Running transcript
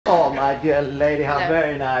Oh, my dear lady, how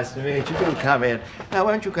very nice to meet you. Do come in. Now,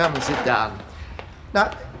 won't you come and sit down?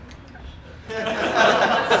 Now...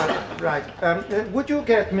 right. Would you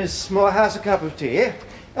get Miss Morehouse a cup of tea?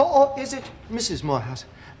 Or is it Mrs. Morehouse?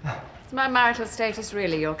 Is my marital status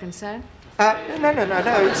really your concern? No.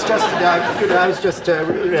 It's just, I was just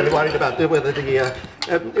really worried about whether the...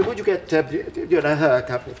 would you get, her a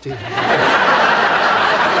cup of tea?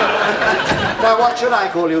 Now, what should I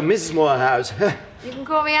call you, Mrs. Morehouse? You can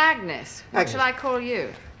call me Agnes. What shall I call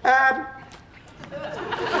you? You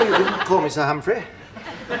can call me Sir Humphrey.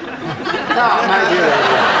 Oh, my dear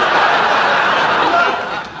lady.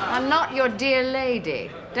 I'm not your dear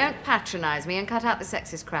lady. Don't patronise me and cut out the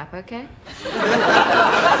sexist crap, OK?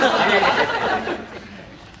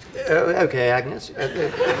 OK, Agnes.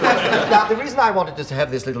 Now, the reason I wanted us to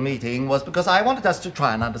have this little meeting was because I wanted us to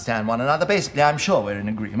try and understand one another. Basically, I'm sure we're in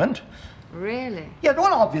agreement. Really? Yeah,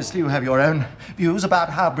 well, obviously you have your own views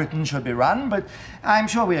about how Britain should be run, but I'm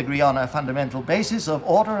sure we agree on a fundamental basis of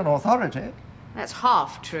order and authority. That's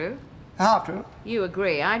half true. Half true? You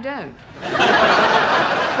agree, I don't.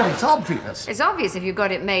 Well, it's obvious. It's obvious if you've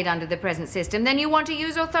got it made under the present system, then you want to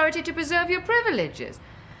use authority to preserve your privileges.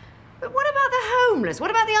 But what about the homeless? What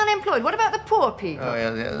about the unemployed? What about the poor people? Oh,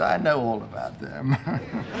 yes, I know all about them.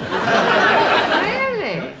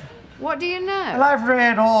 Really? What do you know? Well, I've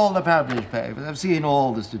read all the published papers. I've seen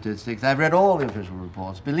all the statistics. I've read all the official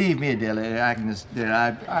reports. Believe me, dear Lady Agnes,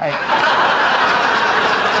 dear,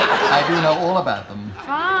 I do know all about them.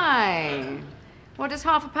 Fine. What does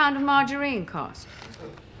half a pound of margarine cost?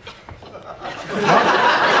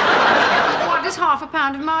 What does half a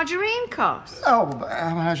pound of margarine cost? Oh,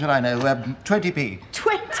 how should I know? 20p.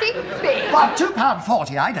 20p? Well,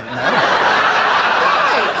 £2.40, I don't know.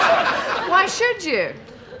 Right. Why should you?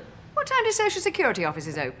 What time do Social Security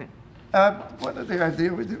offices open? What are they?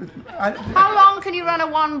 How long can you run a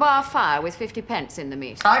one-bar fire with 50 pence in the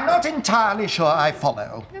meter? I'm not entirely sure I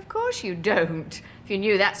follow. Of course you don't. If you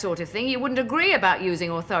knew that sort of thing, you wouldn't agree about using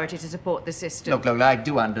authority to support the system. Look, I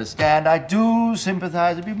do understand. I do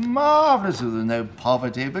sympathise. It'd be marvellous if there's no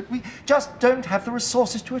poverty, but we just don't have the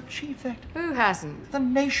resources to achieve that. Who hasn't? The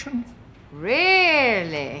nation.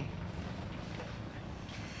 Really?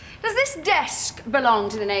 Does this desk belong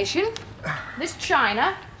to the nation? This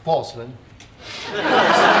china? Porcelain.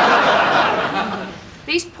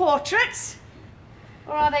 These portraits?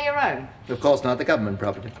 Or are they your own? Of course not, the government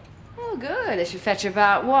property. Oh, good. They should fetch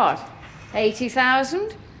about, what,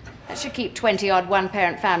 80,000? That should keep 20-odd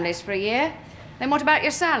one-parent families for a year. Then what about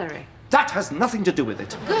your salary? That has nothing to do with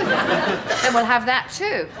it. Good. Then we'll have that,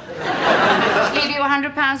 too. Leave you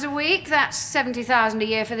 £100 a week. That's 70,000 a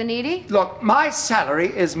year for the needy. Look, my salary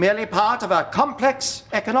is merely part of a complex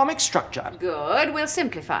economic structure. Good. We'll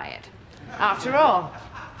simplify it. After all,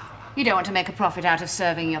 you don't want to make a profit out of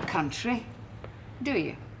serving your country, do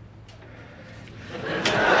you?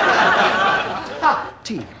 Ah,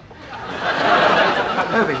 tea.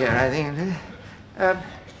 Over here, I think.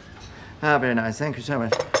 Very nice. Thank you so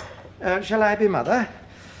much. Shall I be mother?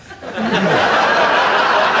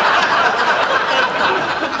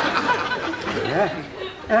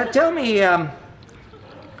 Yeah. Tell me,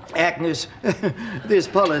 Agnes, this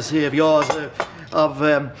policy of yours of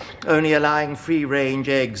only allowing free-range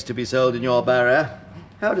eggs to be sold in your borough,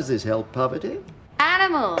 how does this help poverty?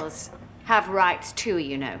 Animals have rights too,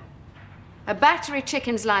 you know. A battery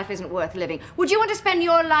chicken's life isn't worth living. Would you want to spend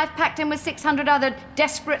your life packed in with 600 other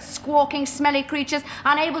desperate, squawking, smelly creatures,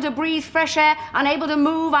 unable to breathe fresh air, unable to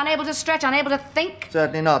move, unable to stretch, unable to think?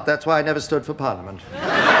 Certainly not. That's why I never stood for Parliament.